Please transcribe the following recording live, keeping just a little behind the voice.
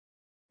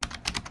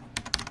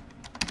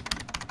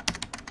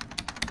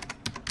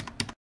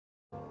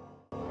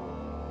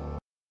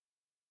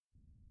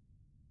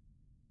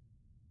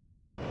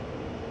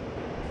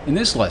In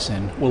this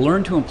lesson, we'll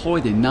learn to employ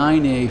the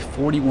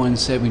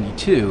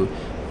 9A4172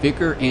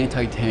 Vihcr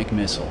anti-tank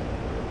missile.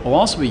 We'll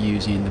also be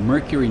using the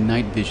Mercury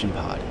night vision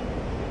pod.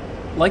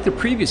 Like the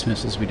previous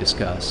missiles we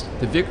discussed,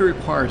 the Vihcr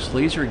requires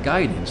laser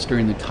guidance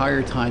during the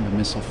entire time of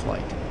missile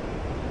flight.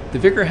 The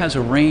Vihcr has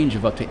a range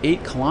of up to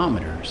 8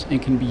 kilometers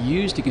and can be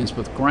used against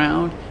both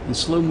ground and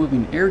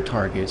slow-moving air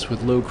targets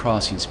with low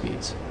crossing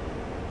speeds.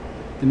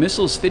 The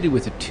missile is fitted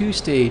with a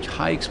 2-stage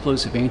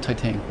high-explosive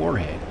anti-tank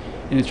warhead,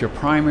 and it's your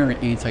primary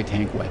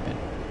anti-tank weapon.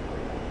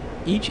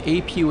 Each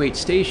APU-8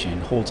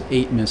 station holds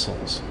 8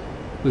 missiles.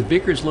 With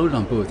Vihcrs loaded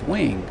on both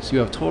wings, you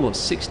have a total of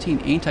 16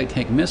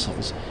 anti-tank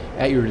missiles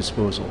at your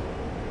disposal.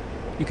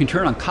 You can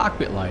turn on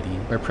cockpit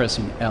lighting by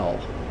pressing L.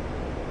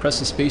 Press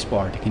the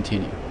spacebar to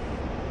continue.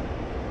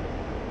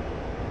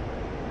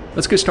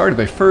 Let's get started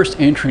by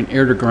first entering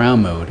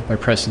air-to-ground mode by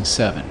pressing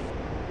 7.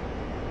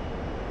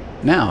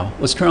 Now,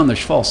 let's turn on the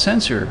Schwall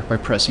sensor by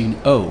pressing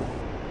O.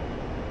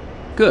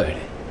 Good.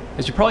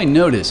 As you probably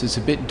noticed, it's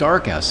a bit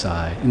dark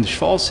outside, and the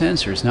Schwall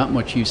sensor is not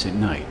much use at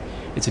night.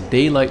 It's a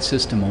daylight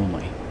system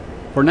only.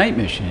 For night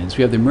missions,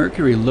 we have the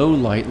Mercury low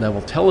light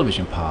level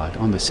television pod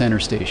on the center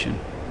station.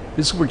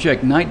 This will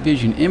project night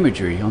vision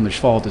imagery on the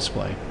Schwall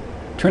display.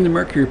 Turn the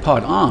Mercury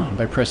pod on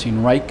by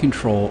pressing right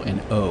Control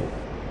and O.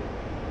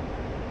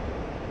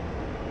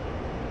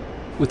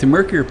 With the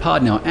Mercury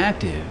pod now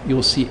active, you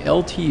will see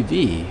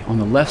LTV on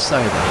the left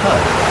side of the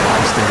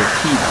HUD instead of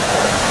TV.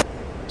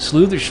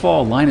 Slew the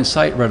Schwall line of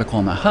sight reticle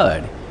on the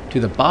HUD to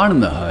the bottom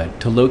of the HUD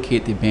to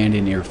locate the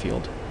abandoned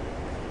airfield.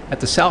 At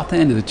the south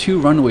end of the 2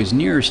 runways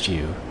nearest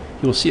you,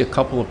 you will see a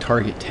couple of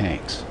target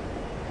tanks.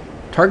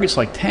 Targets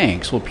like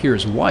tanks will appear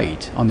as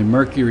white on the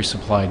Mercury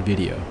supplied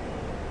video.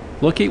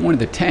 Locate one of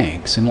the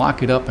tanks and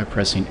lock it up by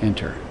pressing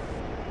Enter.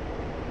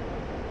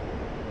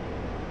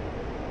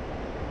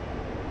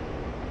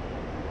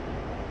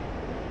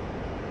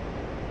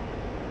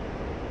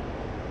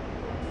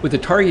 With the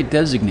target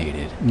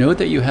designated, note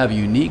that you have a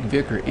unique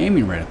Vihcr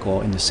aiming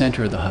reticle in the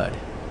center of the HUD.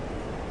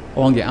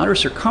 Along the outer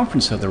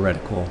circumference of the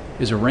reticle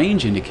is a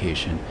range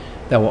indication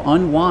that will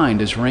unwind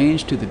as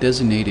range to the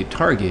designated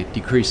target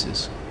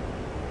decreases.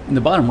 In the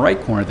bottom right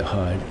corner of the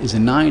HUD is a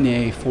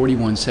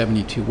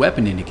 9A4172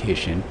 weapon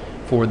indication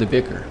for the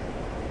Vihcr.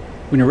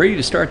 When you're ready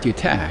to start the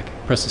attack,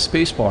 press the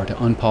spacebar to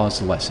unpause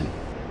the lesson.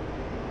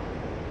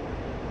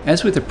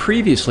 As with the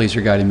previous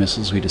laser-guided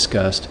missiles we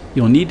discussed,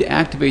 you'll need to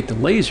activate the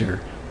laser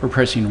for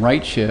pressing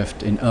right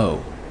Shift and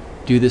O.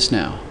 Do this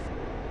now.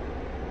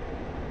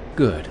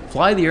 Good.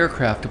 Fly the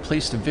aircraft to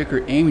place the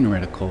Vihcr aiming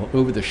reticle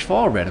over the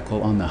Schwall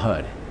reticle on the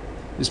HUD.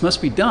 This must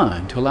be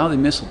done to allow the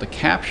missile to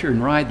capture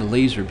and ride the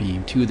laser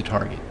beam to the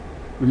target.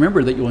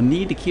 Remember that you will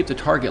need to keep the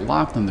target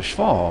locked on the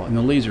Schwall and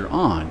the laser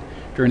on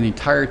during the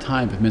entire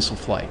time of missile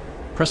flight.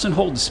 Press and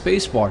hold the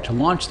spacebar to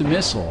launch the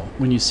missile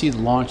when you see the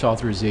launch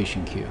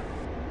authorization cue.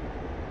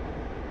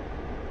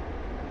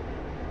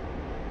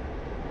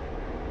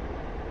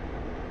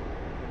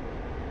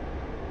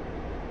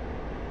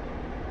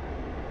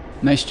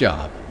 Nice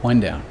job, 1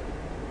 down.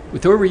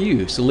 With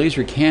overuse, the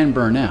laser can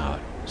burn out,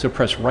 so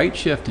press right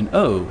Shift and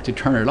O to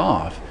turn it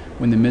off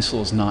when the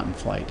missile is not in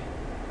flight.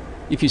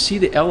 If you see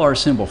the LR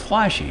symbol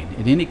flashing,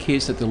 it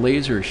indicates that the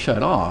laser is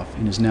shut off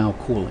and is now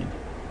cooling.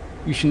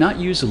 You should not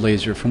use the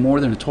laser for more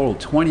than a total of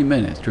 20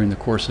 minutes during the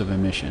course of a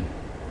mission.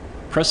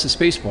 Press the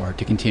spacebar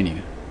to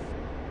continue.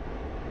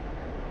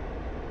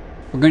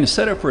 We're going to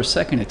set up for a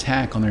second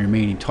attack on the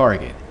remaining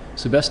target,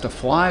 so best to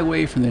fly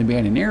away from the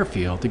abandoned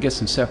airfield to get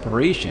some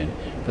separation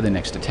for the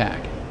next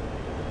attack.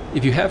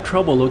 If you have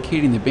trouble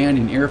locating the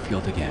abandoned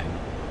airfield again,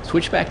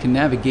 switch back to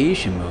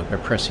navigation mode by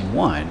pressing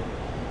 1,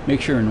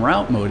 make sure en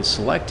route mode is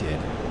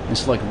selected, and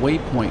select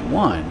waypoint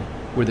 1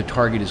 where the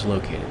target is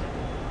located.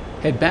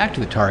 Head back to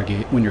the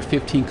target when you're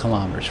 15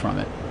 kilometers from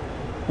it.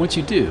 Once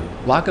you do,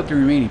 lock up the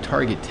remaining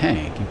target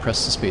tank and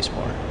press the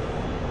spacebar.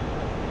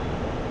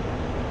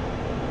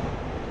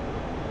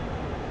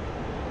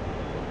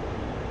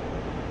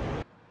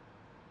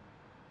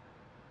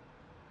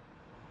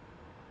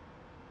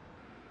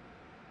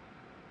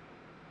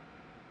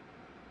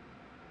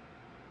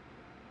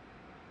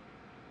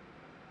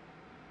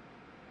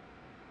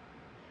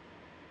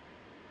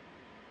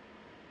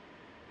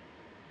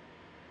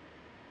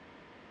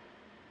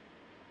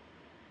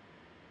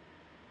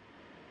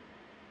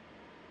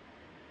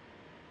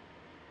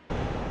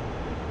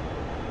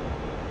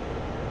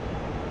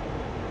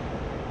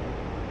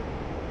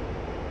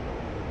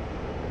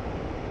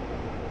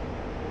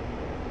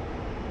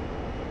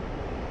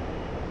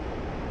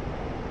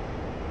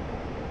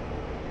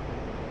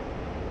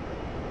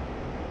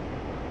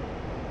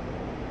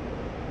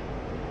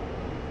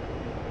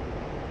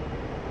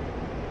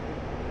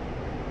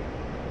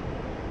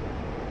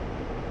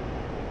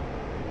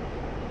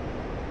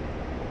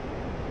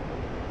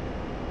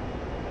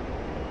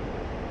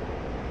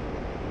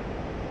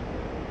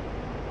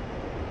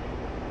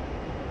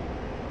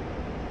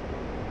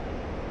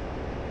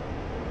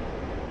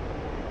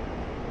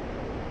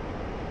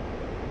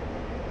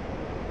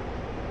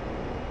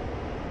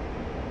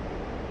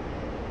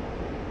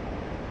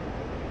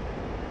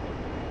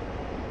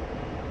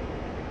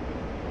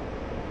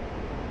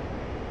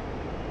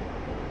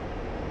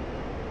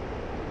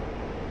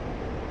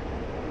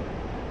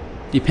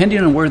 Depending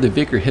on where the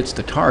Vickr hits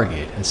the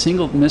target, a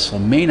single missile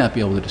may not be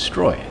able to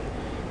destroy it.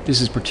 This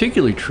is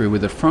particularly true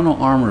with the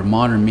frontal armor of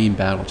modern main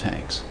battle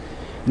tanks.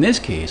 In this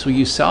case, we'll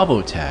use salvo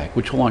attack,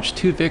 which will launch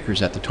 2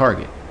 Vickrs at the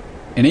target.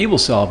 Enable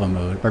salvo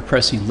mode by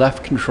pressing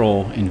left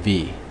Control and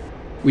V.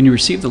 When you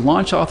receive the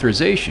launch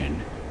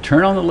authorization,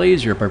 turn on the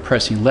laser by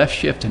pressing left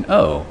Shift and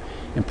O,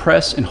 and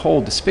press and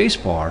hold the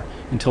spacebar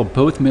until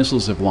both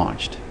missiles have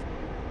launched.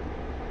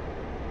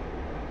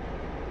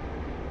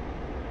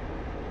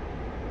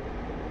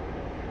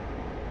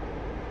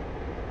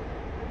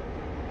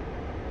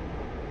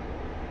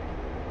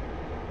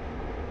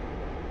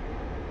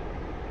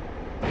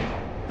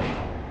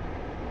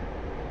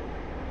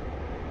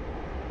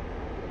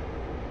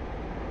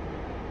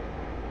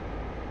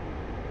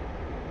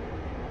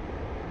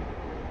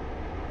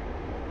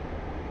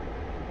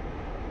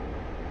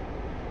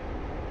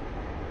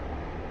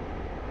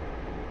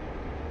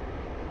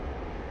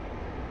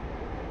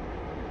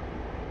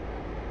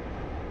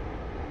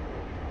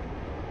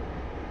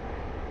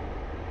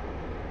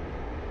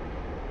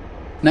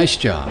 Nice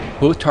job.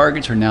 Both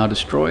targets are now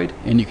destroyed,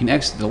 and you can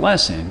exit the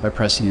lesson by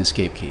pressing the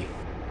escape key.